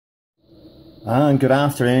And good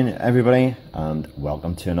afternoon everybody, and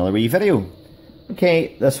welcome to another wee video.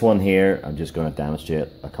 Okay, this one here I'm just going to demonstrate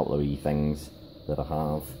a couple of wee things that I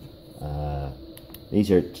have.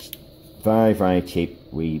 These are very cheap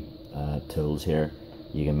wee tools here.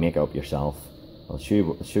 You can make up yourself. I'll show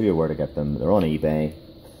you where to get them. They're on eBay.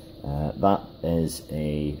 That is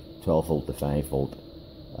a 12 volt to 5 volt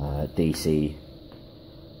DC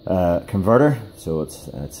converter, so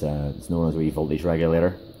it's known as a wee voltage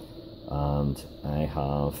regulator. And I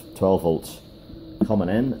have 12 volts coming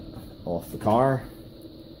in off the car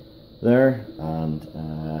there, and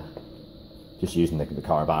just using the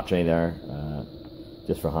car battery there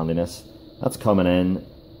just for handiness. That's coming in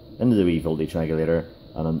into the wee voltage regulator,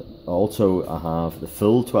 and also I have the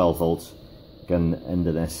full 12 volts going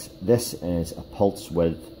into this. This is a pulse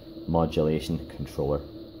width modulation controller,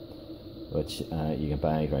 which you can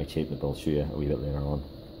buy very cheap. I'll show you a wee bit later on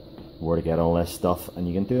where to get all this stuff, and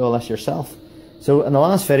you can do all this yourself. So in the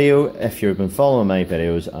last video, if you've been following my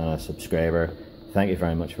videos and a subscriber, thank you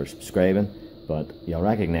very much for subscribing. But you'll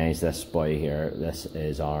recognize this boy here. This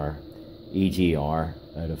is our EGR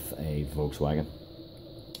out of a Volkswagen.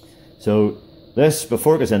 So this,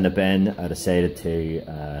 before it goes in the bin, I decided to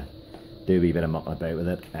do a wee bit of mucking about with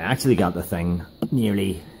it. I actually got the thing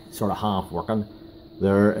nearly sort of half working.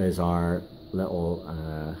 There is our little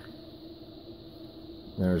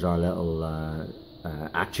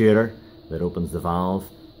actuator that opens the valve.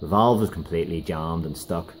 The valve is completely jammed and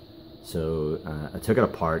stuck, so I took it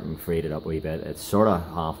apart and freed it up a wee bit. It's sort of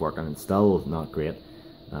half working and still not great,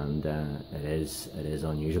 and it is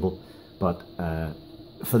unusable. But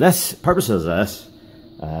for this purposes of this,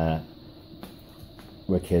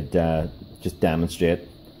 we could just demonstrate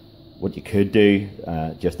what you could do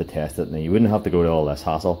just to test it. Now, you wouldn't have to go to all this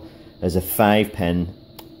hassle. There's a 5-pin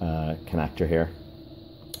connector here.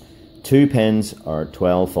 2 pins are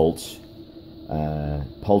 12 volts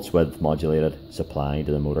pulse width modulated supply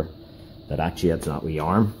to the motor that actuates that wee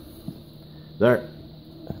arm there.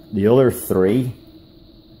 The other 3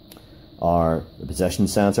 are the position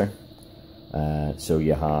sensor. So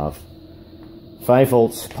you have 5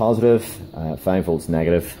 volts positive, 5 volts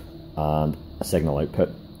negative, and a signal output.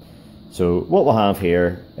 So what we'll have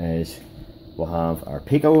here is we'll have our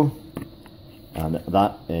Pico, and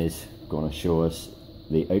that is going to show us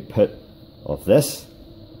the output of this.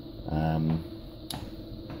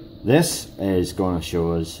 This is going to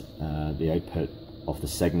show us the output of the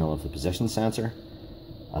signal of the position sensor,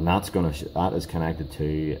 and that is connected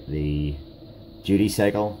to the duty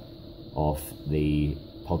cycle of the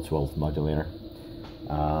pulse width modulator.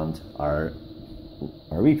 And our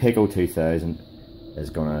wee Pico 2000 is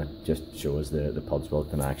going to just show us the pulse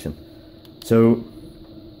width in action. So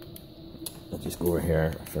let's just go over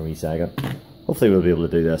here for a wee second. Hopefully we'll be able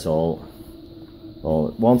to do this all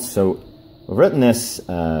at once. So we've written this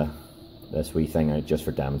this wee thing out just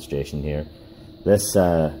for demonstration here. This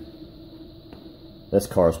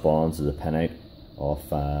corresponds to the pinout of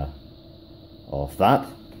that.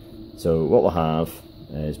 So what we'll have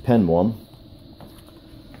is pin 1.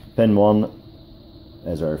 Pin 1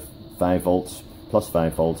 is our 5 volts plus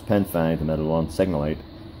 5 volts. Pin 5, the middle one, signal out,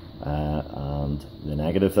 and the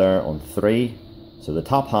negative there on 3. So the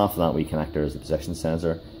top half of that wee connector is the position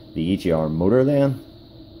sensor. The EGR motor then,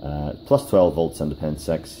 plus 12 volts into pin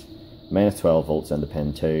 6, minus 12 volts into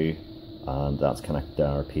pin 2, and that's connected to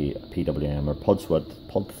our PWM, or pulse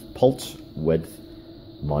width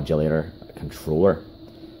modulator controller.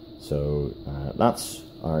 So that's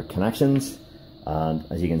our connections, and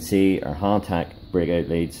as you can see, our Hantac breakout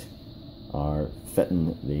leads are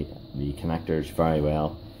fitting the connectors very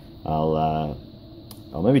well.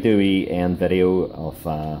 I'll maybe do a wee end video of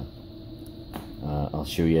I'll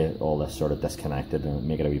show you all this sort of disconnected and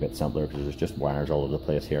make it a wee bit simpler, because there's just wires all over the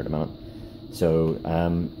place here at the minute. So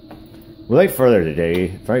without further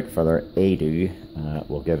ado,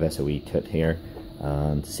 we'll give this a wee toot here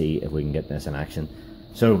and see if we can get this in action.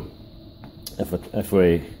 So there's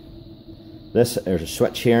a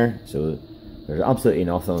switch here, so there's absolutely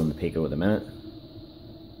nothing on the Pico at the minute,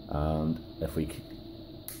 and if we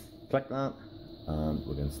click that, and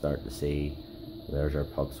we can start to see there's our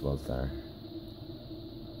pulse width there.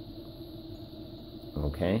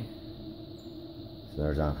 Okay, so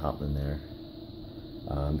there's that happening there,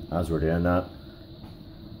 and as we're doing that,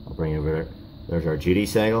 I'll bring it over there. There's our duty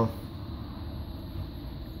cycle,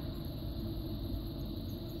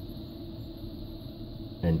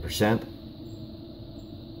 in percent.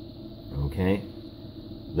 Okay,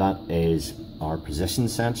 that is our position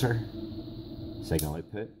sensor signal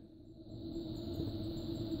output.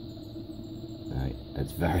 Right,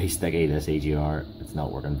 it's very sticky, this EGR. It's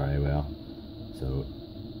not working very well, so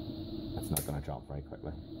it's not going to drop very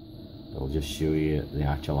quickly. It'll just show you the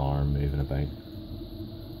actual arm moving about.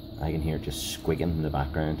 I can hear it just squeaking in the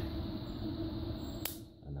background.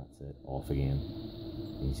 And that's it, off again.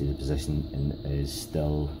 You can see the position is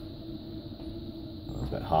still, it's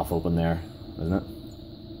about half open there, isn't it?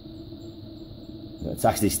 It's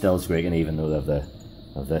actually still squeaking even though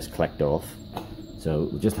of this clicked off. So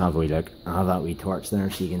we'll just have a wee look. I have that wee torch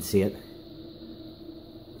there so you can see it.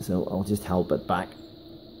 So I'll just help it back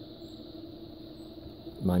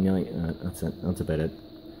manually. That's it. That's about it.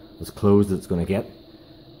 As close as it's going to get.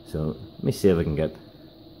 So let me see if I can get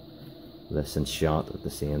this in shot at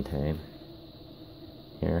the same time.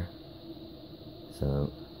 Here.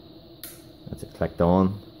 So that's it clicked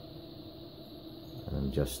on. And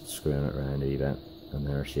I'm just screwing it around a wee bit. And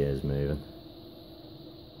there she is moving.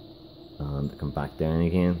 And come back down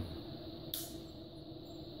again.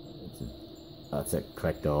 That's it,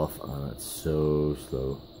 clicked off, and it's so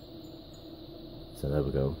slow. So there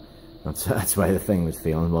we go. That's why the thing was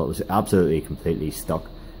feeling, well, it was absolutely completely stuck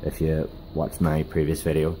if you watched my previous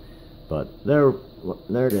video. But there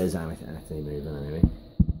it is, actually moving anyway.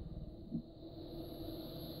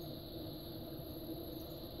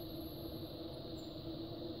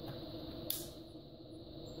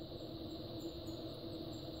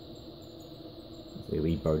 The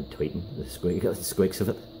wee bird tweeting, the squeaks of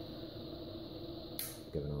it.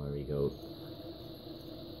 Give it another wee go.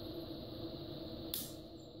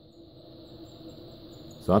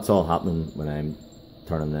 So that's all happening when I'm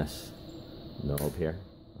turning this knob here.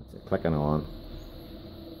 That's it, clicking on.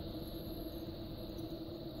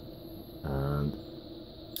 And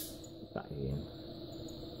back again.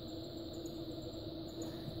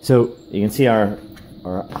 So you can see our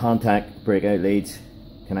Hantac breakout leads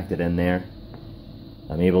connected in there.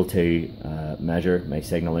 I'm able to measure my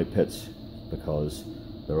signal outputs because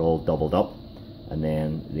they're all doubled up, and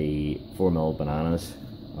then the 4mm bananas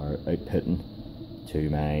are outputting to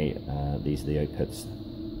my these are the outputs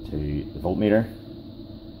to the voltmeter.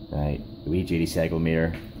 Right, the wee duty cycle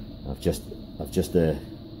meter. I've just the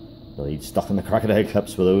lead stuck in the crocodile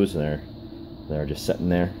clips with those. They're just sitting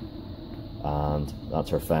there, and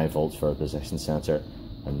that's our 5 volts for a position sensor,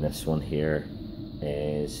 and this one here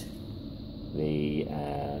is the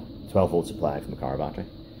 12 volt supply from the car battery.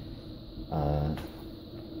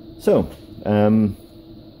 So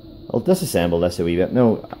I'll disassemble this a wee bit.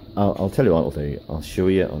 No, I'll tell you what I'll do. I'll show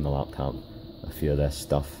you on the laptop a few of this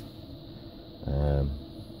stuff,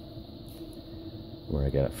 where I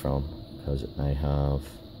get it from, because I have,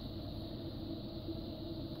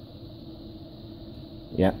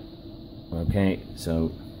 yeah, okay,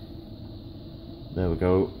 so there we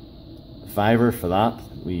go. Fiver for that.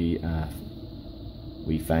 We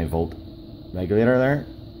 5 volt regulator there.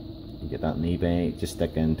 You get that on eBay. Just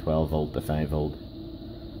stick in 12 volt to 5 volt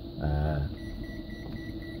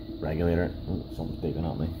regulator. Oh, something's beeping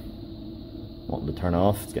at me. Wanting to turn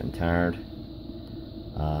off. It's getting tired.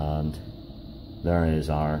 And there is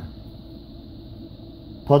our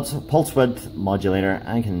pulse width modulator.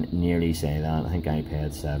 I can nearly say that. I think I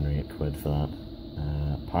paid 7 or 8 quid for that.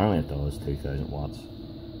 Apparently it does 2000 watts.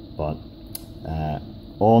 But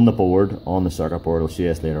on the board, on the circuit board, I'll show you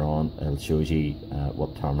this later on, it shows you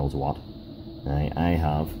what terminals what. I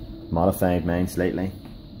have modified mine slightly,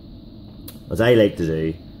 as I like to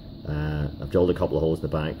do. I've drilled a couple of holes in the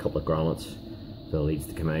back, a couple of grommets for the leads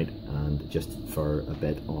to come out, and just for a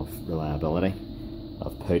bit of reliability,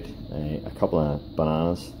 I've put a couple of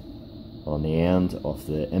bananas on the end of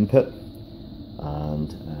the input,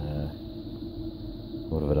 and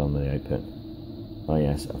what have I done with the output? Oh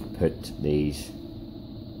yes, I've put these,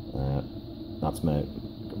 that's my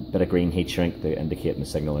bit of green heat shrink to indicate my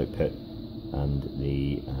signal output, and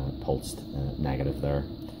the pulsed negative there.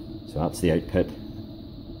 So that's the output,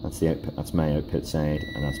 that's my output side,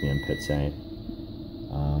 and that's my input side.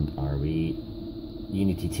 And our wee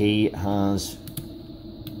Unity T has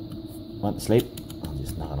went to sleep. I'll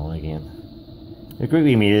just knock it on again. They're great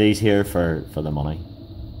wee meter these here for the money.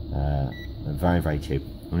 They're very, very cheap,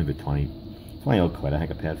 only about 20 odd quid I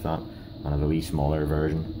think I paid for that. And I have a wee smaller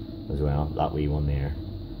version as well, that wee one there.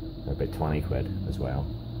 They're about 20 quid as well.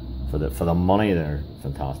 For the money, they're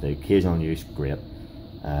fantastic. Occasional use, great.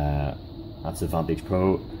 That's the Vantage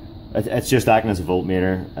Pro. It's just acting as a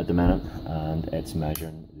voltmeter at the minute, and it's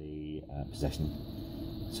measuring the position.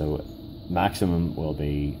 So maximum will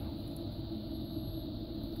be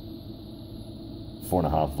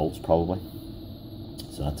 4.5 volts probably.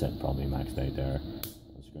 So that's it, probably maxed out there.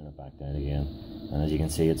 I'm screwing it back down again, and as you can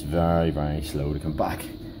see, it's very, very slow to come back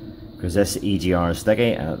because this EGR is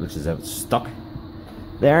sticky and it looks as if it's stuck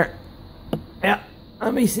there. Yeah,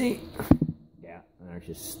 let me see. Yeah, and it's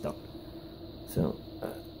just stuck. So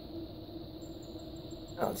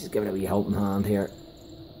I'll just give it a wee helping hand here.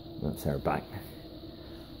 That's her back.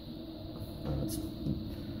 And it's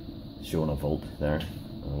showing a volt there,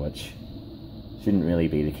 which shouldn't really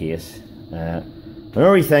be the case.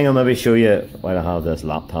 Another thing I'll maybe show you while I have this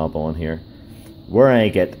laptop on here, where I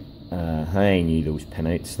get how I knew those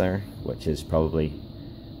pinouts there, which is probably,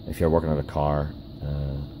 if you're working on a car,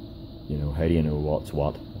 you know, how do you know what's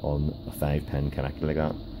what on a 5-pin connector like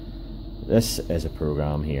that? This is a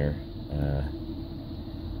program here.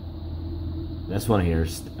 This one here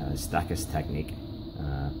is Stackus Technique.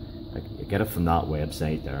 I get it from that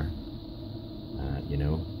website there. You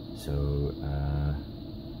know, so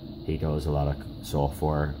he does a lot of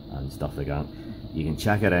software and stuff like that. You can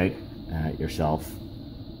check it out yourself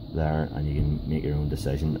there, and you can make your own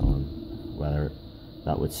decision on whether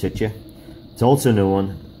that would suit you. It's also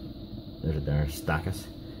known, there's Stackus.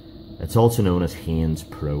 It's also known as Haynes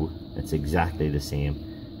Pro. It's exactly the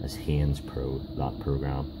same as Haynes Pro, that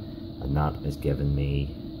program, and that is giving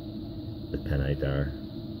me the pin out there.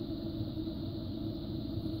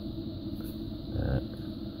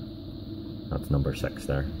 That's number 6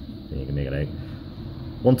 there. So you can make it out.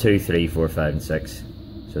 1, 2, 3, 4, 5, and 6.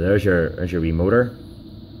 So there's your wee motor.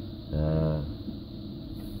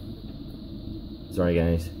 Sorry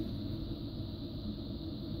guys.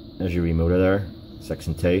 There's your wee motor there, 6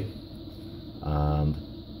 and 2. And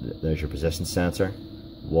there's your position sensor.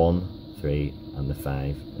 1, 3, and the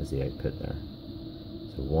 5 is the output there.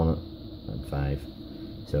 So 1 and 5.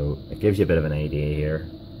 So it gives you a bit of an idea here.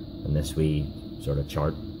 And this wee sort of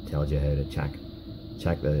chart tells you how to check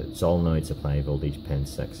the solenoid supply voltage pin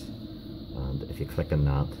 6. And if you click on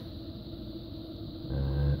that,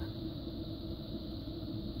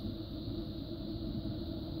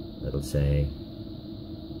 it'll say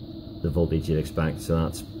the voltage you'd expect. So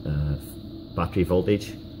that's battery voltage,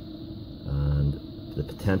 and the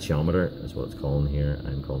potentiometer is what it's calling here.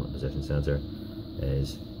 I'm calling it position sensor.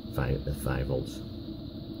 Is 5 volts.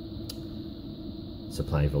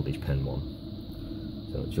 Supply voltage pin 1.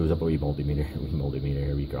 So it shows up a wee multimeter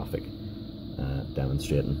here, wee graphic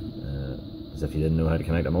demonstrating as if you didn't know how to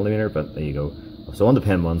connect a multimeter, but there you go. So on the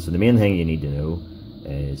pin 1, so the main thing you need to know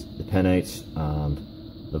is the pinouts and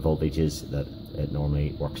the voltages that it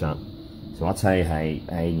normally works at. So that's how I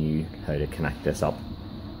knew how to connect this up.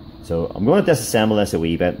 So I'm going to disassemble this a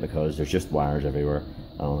wee bit because there's just wires everywhere.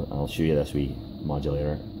 I'll show you this wee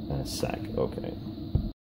modulator in a sec.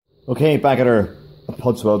 Okay, back at our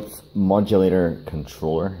Picoscope modulator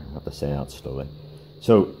controller. I have to say that slowly.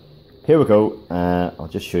 So here we go. I'll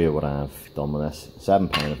just show you what I've done with this.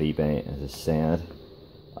 £7 of eBay, as I said,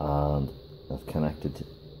 and I've connected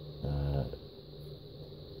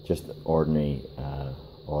just ordinary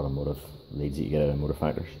automotive leads that you get out of motor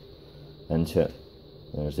factors into it.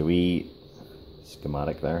 There's a wee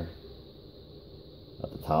schematic there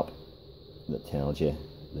at the top that tells you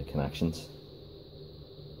the connections.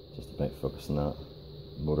 Just about focusing that.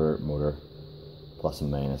 Motor, plus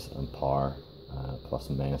and minus, and power, plus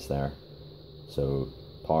and minus there. So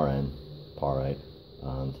power in, power out,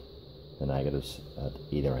 and the negatives at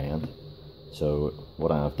either end. So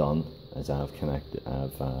what I've done is I've connected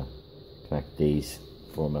these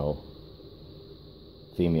 4mm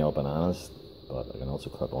female bananas, but I can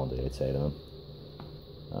also clip onto the outside of them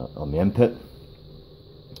on the input,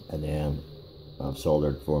 and then I've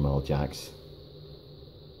soldered 4mm jacks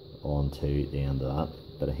onto the end of that.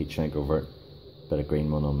 Bit of heat shrink over it, bit of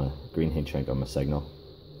green heat shrink on my signal,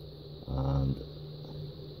 and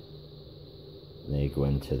they go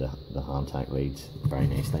into the hand tack leads very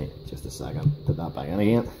nicely. Just a second, put that back in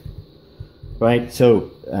again. Right,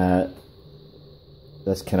 so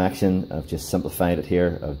this connection, I've just simplified it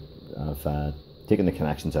here. I've taken the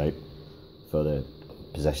connections out for the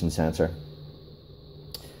position sensor,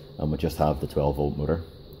 and we just have the 12-volt motor.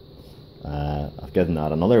 I've given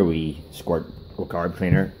that another wee squirt of carb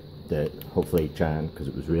cleaner to hopefully try and, because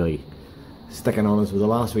it was really sticking on us with the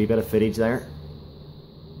last wee bit of footage there.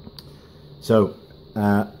 So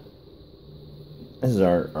this is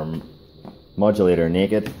our modulator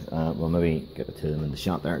naked. We'll maybe get the two of them in the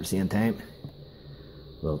shot there at the same time.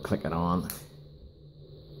 We'll click it on.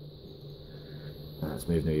 Let's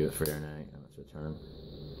move a bit further now and let's return.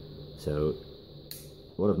 So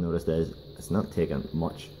what I've noticed is it's not taking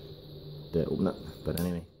much to open it, but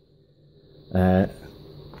anyway, on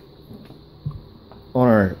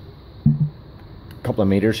our couple of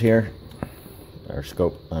meters here, our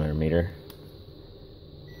scope and our meter,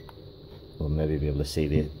 we'll maybe be able to see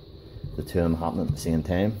the two of them happening at the same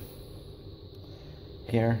time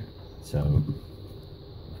here. So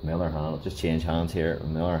with my other hand, I'll just change hands here. With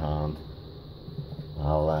my other hand,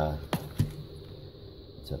 I'll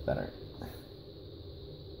That's a bit better.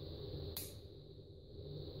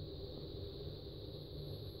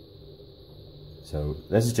 So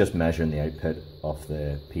this is just measuring the output of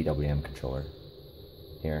the PWM controller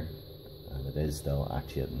here, and it is still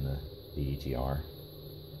actuating the EGR.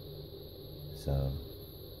 So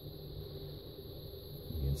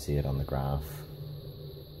you can see it on the graph,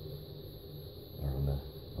 or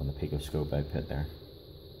on the Picoscope output there,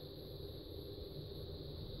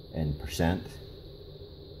 in percent.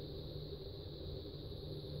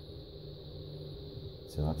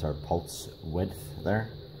 So that's our pulse width there.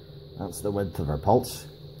 That's the width of our pulse.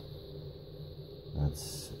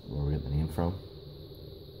 That's where we get the name from.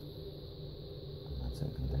 And that's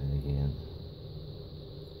it, come down again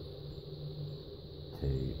to,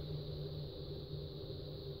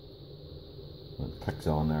 when it clicks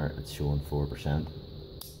on there, it's showing 4%. And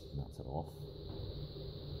that's it off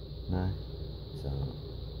now. So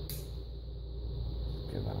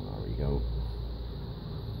give that another wee go.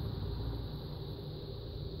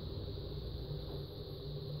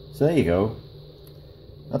 So there you go.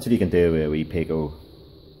 That's what you can do with a wee Pico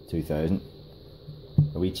 2000.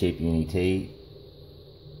 A wee cheap UNT.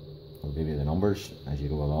 I'll give you the numbers as you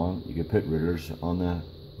go along. You could put rulers on the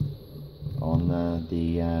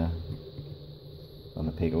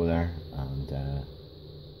Pico there, and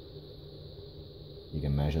you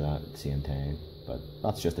can measure that at the same time. But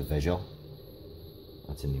that's just a visual.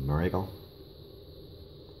 That's a numerical.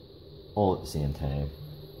 All at the same time,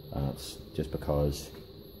 and it's just because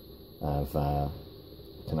I've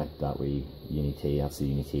connected that with UNT. That's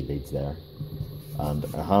the UNT leads there, and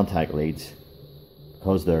our hand tag leads,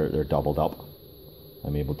 because they're doubled up,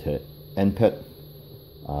 I'm able to input,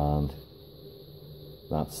 and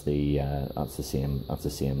that's the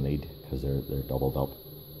same lead because they're doubled up.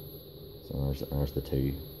 So there's the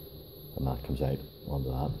two, and that comes out onto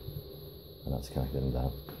that, and that's connected into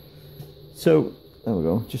that. So there we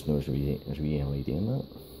go. Just notice there's a wee LED in that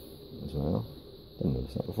as well. Didn't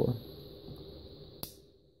notice that before.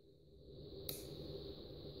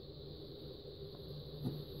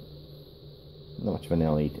 Not much of an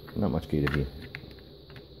LED, not much good if you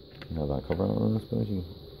have that cover on, I suppose. You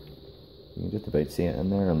can just about see it in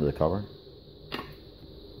there under the cover.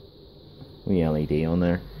 Wee LED on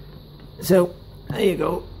there. So, there you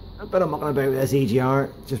go. A bit of mucking about with this EGR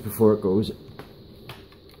just before it goes.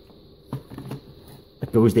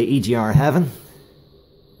 It goes to EGR heaven.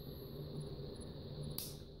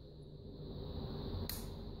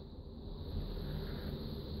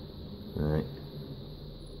 Alright.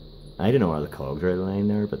 I don't know where the cogs are out of line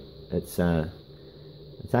there, but it's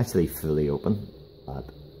actually fully open at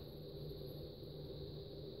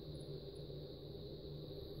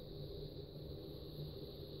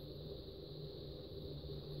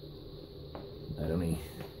only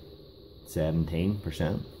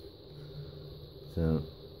 17%. So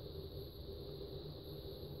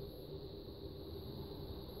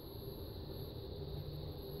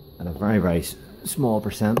at a very, very small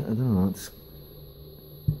percent, I don't know, it's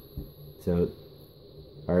so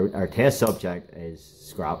our test subject is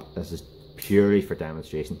scrap. This is purely for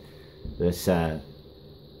demonstration. This by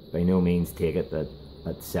no means take it that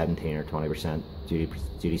at 17 or 20%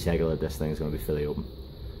 duty cycle that this thing is going to be fully open,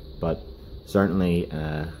 but certainly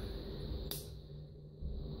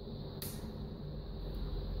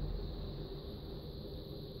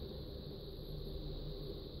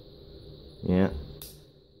yeah.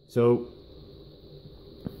 So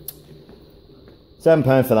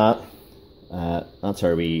 £7 for that. That's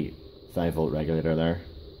our wee 5V regulator there.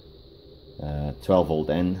 12V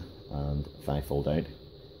in and 5V out.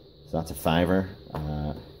 So that's a fiver.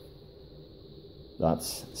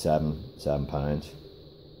 That's £7.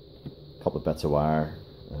 A couple of bits of wire.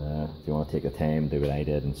 If you want to take the time, do what I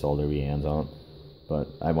did and solder wee ends on it. But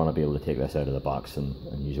I want to be able to take this out of the box and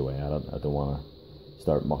use away at it. I don't want to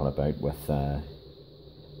start mucking about with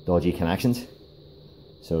dodgy connections.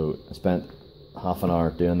 So I spent half an hour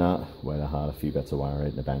doing that while I had a few bits of wire out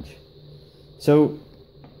in the bench. So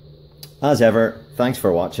as ever, thanks for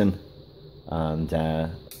watching, and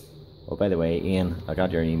oh, by the way, Ian, I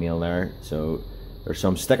got your email there, so there's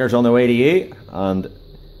some stickers on the way to you, and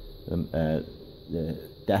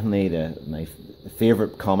definitely my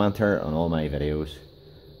favourite commenter on all my videos.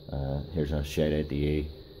 Here's a shout out to you.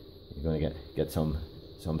 You're going to get some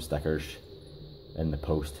stickers in the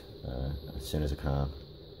post as soon as I can.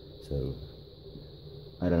 So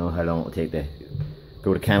I don't know how long it'll take to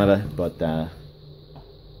go to Canada, but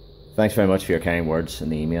thanks very much for your kind words in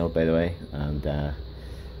the email, by the way. And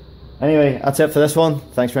anyway, that's it for this one.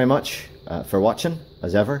 Thanks very much for watching,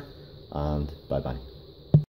 as ever, and bye bye.